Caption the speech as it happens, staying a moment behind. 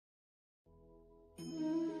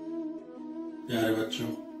प्यारे बच्चों,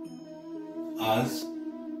 आज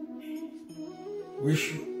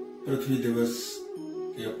विश्व पृथ्वी दिवस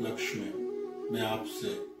के उपलक्ष्य में मैं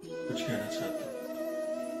आपसे कुछ कहना चाहता हूं।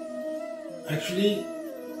 Actually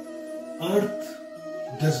earth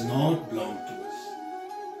does not belong to us.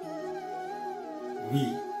 We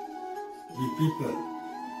people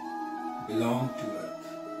belong to earth.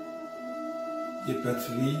 ये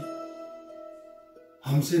पृथ्वी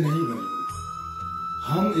हमसे नहीं बनी हुई,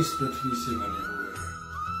 हम इस पृथ्वी से बने हुए हैं।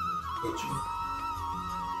 बच्चों,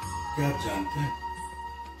 क्या आप जानते हैं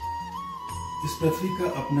इस पृथ्वी का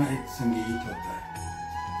अपना एक संगीत होता है।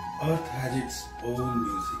 Earth has its own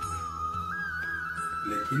music,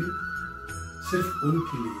 लेकिन सिर्फ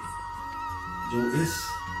उनके लिए जो इस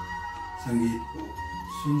संगीत को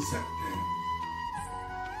सुन सकते हैं।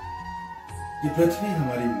 ये पृथ्वी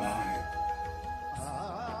हमारी माँ है।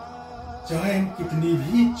 चाहे हम कितनी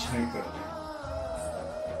भी इच्छाएं कर लें,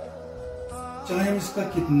 चाहे हम इसका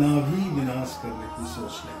कितना भी विनाश करने की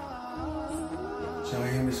सोच लें,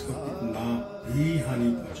 चाहे हम इसको कितना भी हानि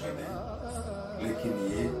पहुंचा दें, लेकिन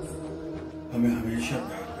ये हमें हमेशा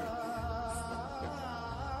प्यार करती है।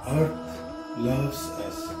 अर्थ लव्स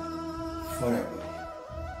अस फॉरएवर।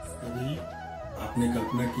 कभी आपने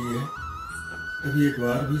कल्पना की है, कभी एक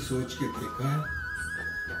बार भी सोच के देखा है?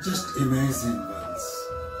 Just imagine once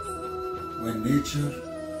when nature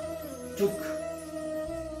took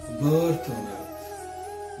birth on earth,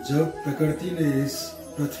 जब प्रकृति ने इस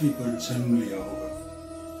पृथ्वी पर जन्म लिया होगा,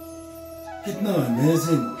 कितना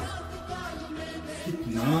अमेजिंग होगा,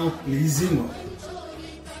 कितना प्लीजिंग होगा,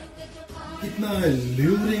 कितना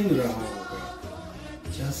ल्यूरिंग रहा होगा।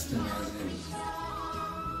 Just imagine.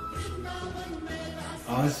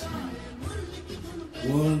 आज हम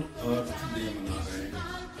वर्ल्ड अर्थ डे मना रहे हैं।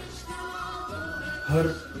 हर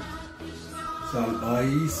साल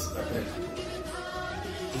 22 अप्रैल को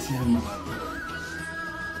इसे हम मनाते रहे।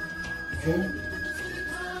 क्यों?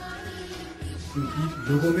 क्योंकि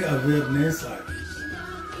लोगों में अवेयरनेस आए,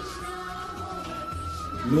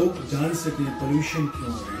 लोग जान सके पोल्यूशन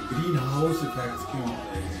क्यों हो रहे हैं, ग्रीन हाउस इफेक्ट क्यों हो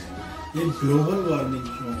रहे हैं, ये ग्लोबल वार्मिंग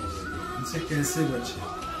क्यों हो रही है, इनसे कैसे बचे।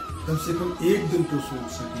 कम से कम एक दिन तो सोच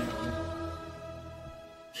सके हम।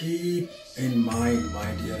 Keep in mind my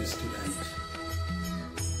dear student,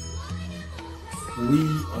 we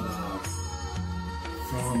all are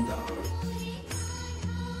from the earth.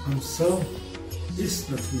 हम सब इस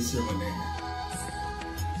पृथ्वी से बने हैं।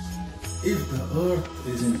 If the earth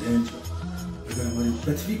is in danger, अगर हमारी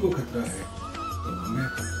पृथ्वी को खतरा है तो हमें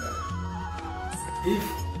खतरा है। If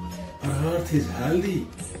our earth is healthy,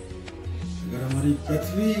 अगर हमारी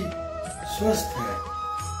पृथ्वी स्वस्थ है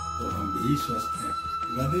तो हम भी स्वस्थ हैं।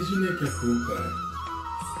 गांधी जी ने क्या खूब कहा है,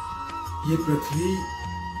 ये पृथ्वी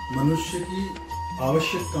मनुष्य की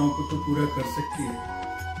आवश्यकताओं को तो पूरा कर सकती है,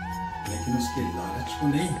 लेकिन उसके लालच को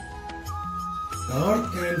नहीं। The earth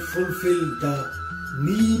can fulfill the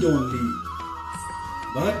need only,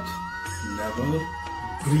 but never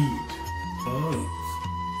greed. Earth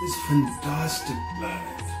is fantastic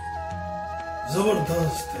planet.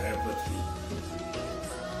 जबरदस्त है पृथ्वी।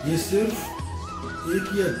 ये सिर्फ एक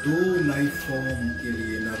या दो लाइफ फॉर्म के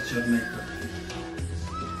लिए नर्चर नहीं करती,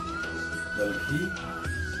 बल्कि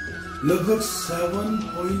लगभग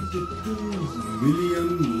 7.2 million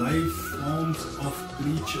life forms of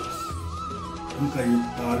creatures उनका ये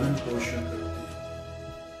पालन पोषण करती है।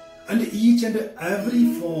 And each and every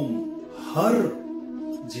form, हर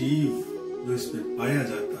जीव जो इस पे पाया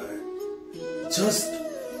जाता है, just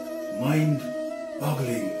mind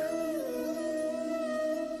boggling.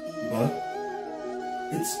 But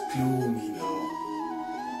it's gloomy now.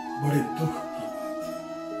 बड़े दुख की बात है,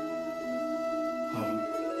 हम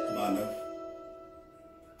मानव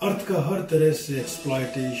अर्थ का हर तरह से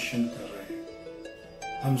एक्सप्लॉयटेशन कर रहे हैं।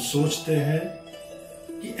 हम सोचते हैं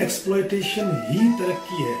कि एक्सप्लॉयटेशन ही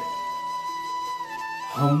तरक्की है।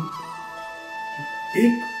 हम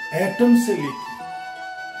एक एटम से लेकर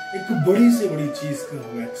एक बड़ी से बड़ी चीज का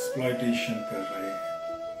हम एक्सप्लॉयटेशन कर रहे हैं।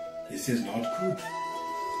 This is not good.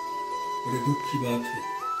 बड़े दुख की बात है,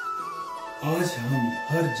 आज हम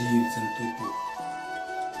हर जीव जंतु को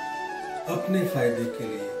अपने फायदे के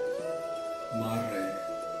लिए मार रहे हैं।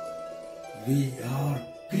 We are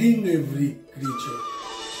killing every creature,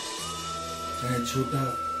 चाहे छोटा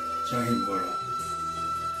चाहे बड़ा,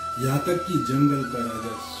 यहाँ तक कि जंगल का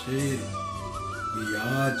राजा शेर भी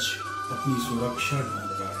आज अपनी सुरक्षा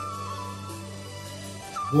ढूंढ रहा है।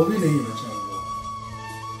 वो भी नहीं बचा हुआ।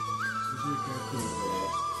 मुझे कहकर बड़ा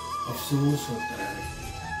अफसोस होता है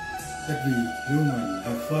that we human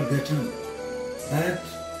have forgotten that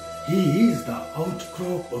he is the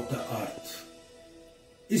outcrop of the earth.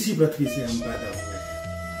 इसी पृथ्वी से हम पैदा हुए हैं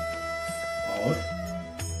और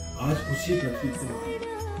आज उसी पृथ्वी को हम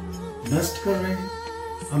नष्ट कर रहे हैं।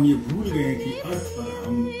 हम ये भूल गए कि अर्थ पर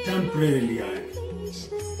हम टेम्परेली आए।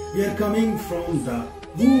 We are coming from the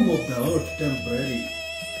womb of the earth temporarily.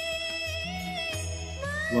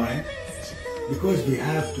 Why? Because we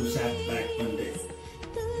have to sat back one day.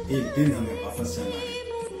 एक दिन हमें वापस जाना है।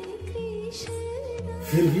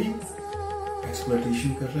 फिर भी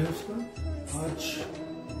एक्सप्लॉइटेशन कर रहे हैं उसका। आज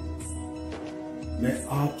मैं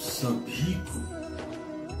आप सभी को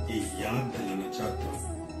ये याद दिलाना चाहता हूं,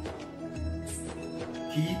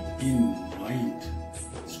 keep in mind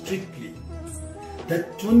strictly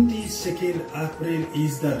that 22nd April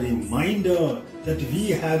is the reminder that we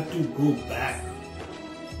have to go back.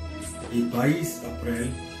 ये 22 अप्रैल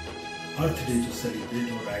अर्थ डे जो सेलिब्रेट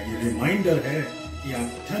हो रहा है, ये रिमाइंडर है कि आप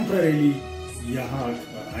टेम्परेली यहाँ अर्थ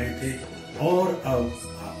पर आए थे और अब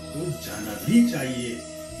आपको जाना भी चाहिए,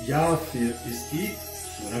 या फिर इसकी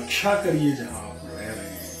सुरक्षा करिए जहां आप रह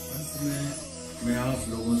रहे हैं। अंत में मैं आप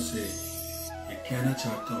लोगों से ये कहना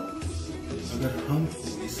चाहता हूँ, अगर हमको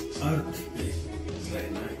इस अर्थ पे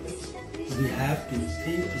रहना है, we have to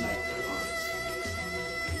think like the earth.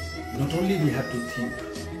 Not only we have to think,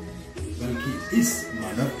 बल्कि इस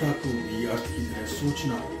मानवता को भी अर्थ की तरह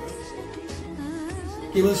सोचना होगा।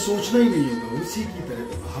 केवल सोचना ही नहीं होगा, उसी की तरह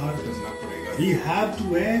व्यवहार करना पड़ेगा। We have to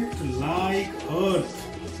act like earth.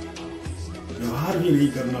 व्यवहार भी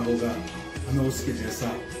नहीं करना होगा, हमें उसके जैसा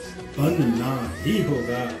बनना ही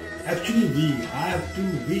होगा। Actually, we have to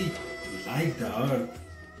be like the earth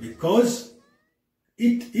because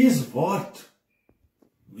it is what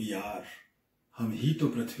we are. हम ही तो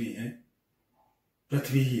पृथ्वी हैं,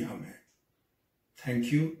 पृथ्वी ही हम हैं।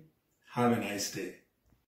 Thank you. Have a nice day.